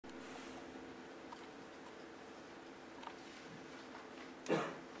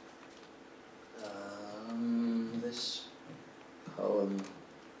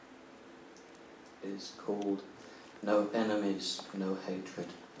is called No Enemies, No Hatred,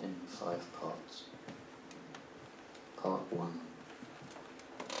 in 5 parts. Part 1.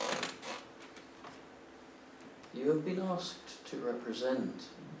 You have been asked to represent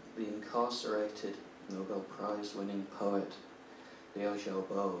the incarcerated Nobel Prize-winning poet Liu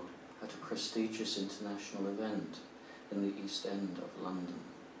Xiaobo at a prestigious international event in the East End of London.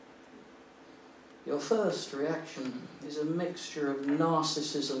 Your first reaction is a mixture of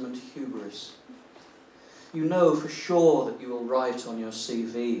narcissism and hubris. You know for sure that you will write on your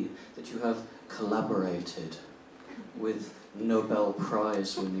CV that you have collaborated with Nobel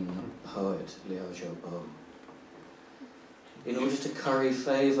Prize-winning poet Liu Xiaobo. In order to curry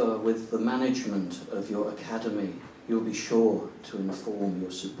favour with the management of your academy, you'll be sure to inform your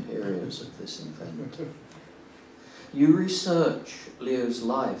superiors of this event. You research Liu's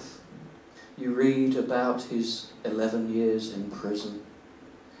life. You read about his 11 years in prison,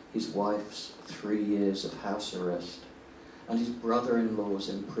 his wife's 3 years of house arrest, and his brother-in-law's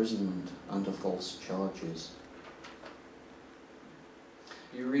imprisonment under false charges.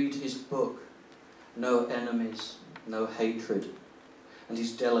 You read his book, No Enemies, No Hatred, and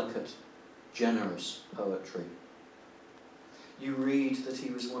his delicate, generous poetry. You read that he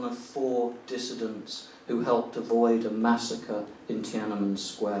was one of 4 dissidents who helped avoid a massacre in Tiananmen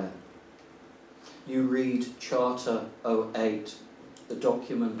Square. You read Charter 08, the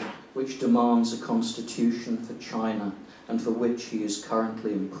document which demands a constitution for China and for which he is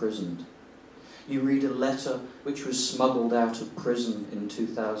currently imprisoned. You read a letter which was smuggled out of prison in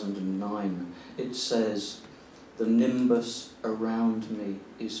 2009. It says, "The nimbus around me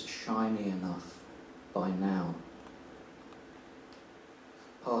is shiny enough by now."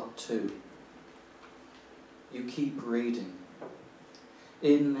 Part 2. You keep reading.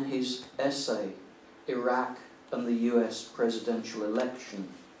 In his essay, Iraq and the US presidential election,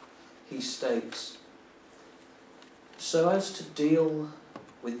 he states, "So as to deal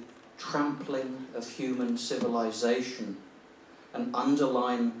with trampling of human civilization and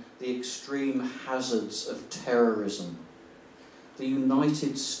underline the extreme hazards of terrorism, the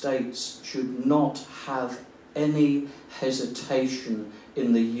United States should not have any hesitation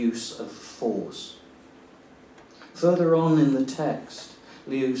in the use of force." Further on in the text,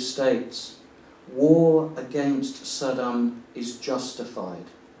 Liu states, "War against Saddam is justified.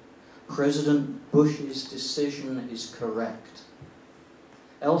 President Bush's decision is correct."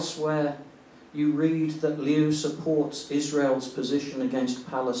 Elsewhere, you read that Liu supports Israel's position against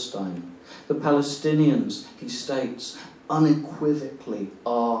Palestine. The Palestinians, he states, unequivocally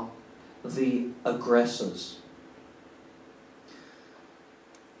are the aggressors.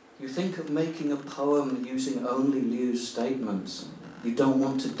 You think of making a poem using only Liu's statements. You don't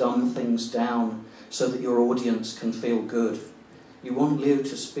want to dumb things down so that your audience can feel good. You want Liu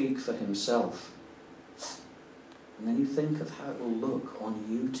to speak for himself. And then you think of how it will look on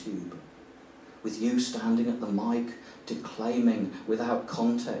YouTube, with you standing at the mic, declaiming without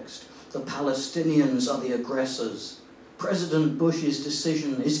context, "The Palestinians are the aggressors. President Bush's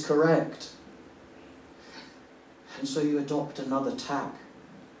decision is correct." And so you adopt another tack.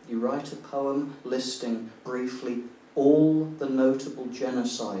 You write a poem listing briefly all the notable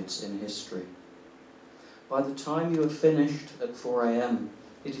genocides in history. By the time you have finished at 4 a.m,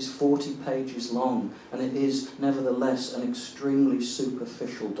 it is 40 pages long, and it is nevertheless an extremely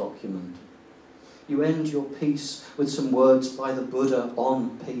superficial document. You end your piece with some words by the Buddha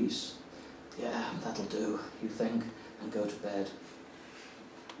on peace. Yeah, that'll do, you think, and go to bed.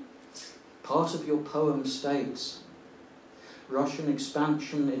 Part of your poem states, "Russian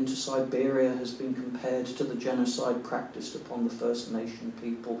expansion into Siberia has been compared to the genocide practiced upon the First Nation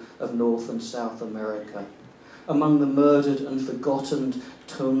people of North and South America. Among the murdered and forgotten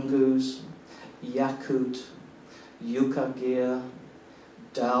Tungus, Yakut, Yukagir,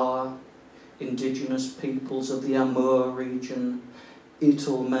 Dawa, indigenous peoples of the Amur region,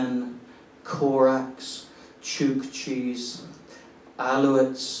 Italmen, Koraks, Chukchis,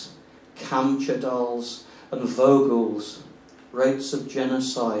 Alouettes, Kamchadals and Voguls, rates of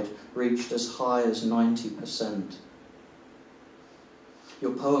genocide reached as high as 90%.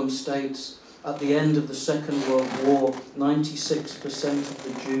 Your poem states, at the end of the Second World War, 96% of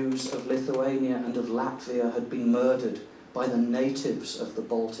the Jews of Lithuania and of Latvia had been murdered by the natives of the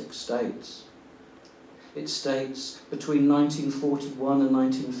Baltic states. It states, between 1941 and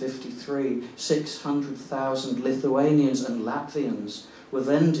 1953, 600,000 Lithuanians and Latvians were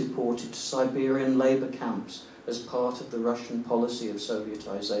then deported to Siberian labour camps as part of the Russian policy of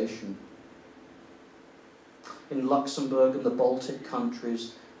Sovietization. In Luxembourg and the Baltic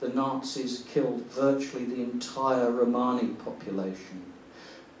countries, the Nazis killed virtually the entire Romani population.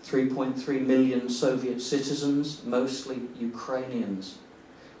 3.3 million Soviet citizens, mostly Ukrainians,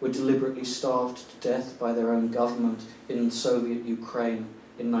 were deliberately starved to death by their own government in Soviet Ukraine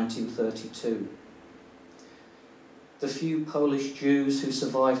in 1932. The few Polish Jews who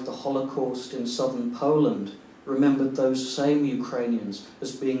survived the Holocaust in southern Poland remembered those same Ukrainians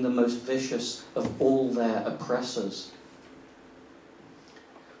as being the most vicious of all their oppressors.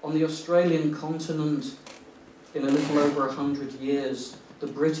 On the Australian continent, in a little over 100 years, the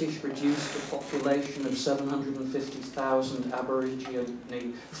British reduced the population of 750,000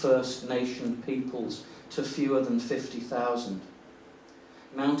 Aborigine First Nation peoples to fewer than 50,000.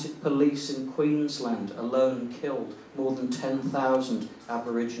 Mounted police in Queensland alone killed more than 10,000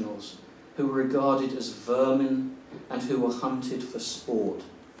 Aboriginals, who were regarded as vermin and who were hunted for sport.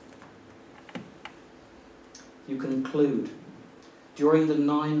 You conclude, during the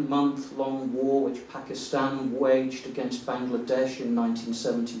 9-month-long war which Pakistan waged against Bangladesh in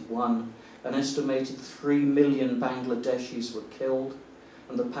 1971, an estimated 3 million Bangladeshis were killed,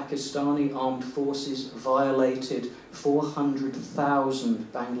 and the Pakistani armed forces violated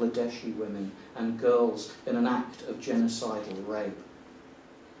 400,000 Bangladeshi women and girls in an act of genocidal rape.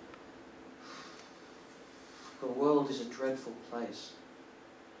 The world is a dreadful place.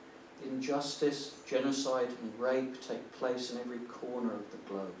 Injustice, genocide and rape take place in every corner of the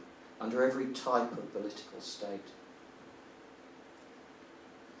globe, under every type of political state.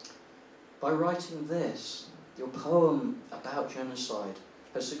 By writing this, your poem about genocide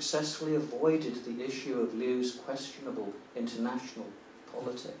has successfully avoided the issue of Liu's questionable international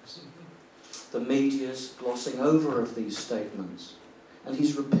politics, the media's glossing over of these statements, and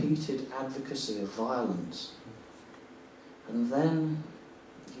his repeated advocacy of violence. And then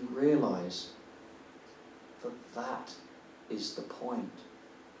you realise that that is the point.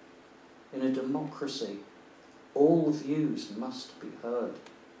 In a democracy, all views must be heard,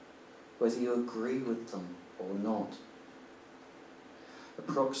 whether you agree with them or not.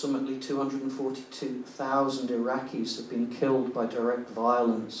 Approximately 242,000 Iraqis have been killed by direct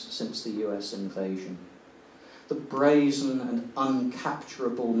violence since the US invasion. The brazen and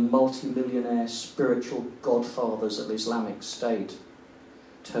uncapturable multimillionaire spiritual godfathers of Islamic State,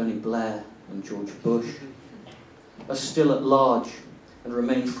 Tony Blair and George Bush, are still at large and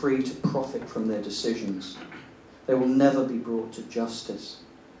remain free to profit from their decisions. They will never be brought to justice.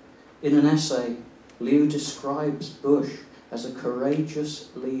 In an essay, Liu describes Bush as a courageous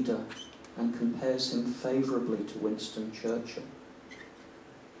leader and compares him favourably to Winston Churchill.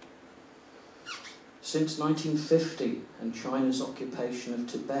 Since 1950 and China's occupation of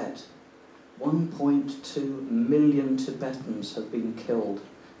Tibet, 1.2 million Tibetans have been killed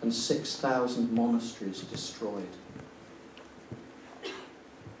and 6,000 monasteries destroyed.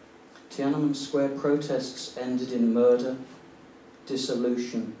 Tiananmen Square protests ended in murder,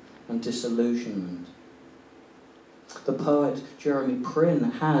 dissolution and disillusionment. The poet Jeremy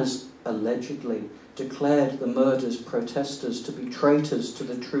Prynne has, allegedly, declared the murder's protesters to be traitors to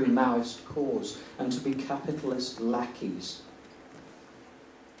the true Maoist cause and to be capitalist lackeys.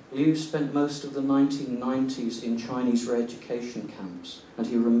 Liu spent most of the 1990s in Chinese re-education camps, and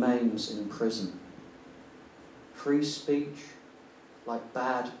he remains in prison. Free speech, like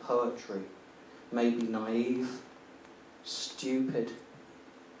bad poetry, may be naive, stupid,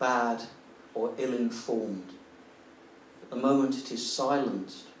 bad, or ill-informed. The moment it is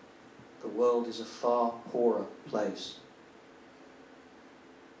silenced, the world is a far poorer place.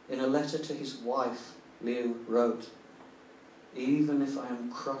 In a letter to his wife, Liu wrote, "Even if I am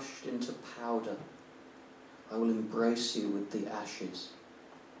crushed into powder, I will embrace you with the ashes."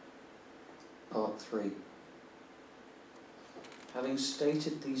 Part 3. Having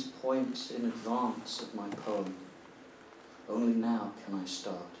stated these points in advance of my poem, only now can I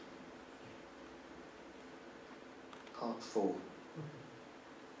start. Part 4.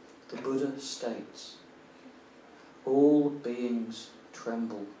 The Buddha states, all beings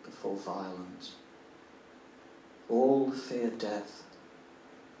tremble before violence. All fear death.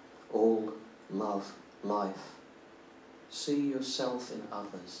 All love life. See yourself in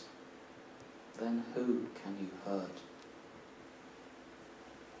others. Then who can you hurt?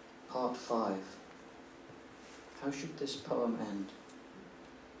 Part 5. How should this poem end?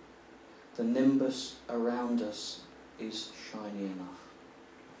 The nimbus around us is shiny enough.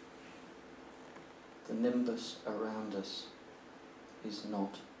 The nimbus around us is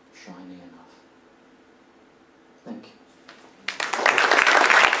not shiny enough. Thank you.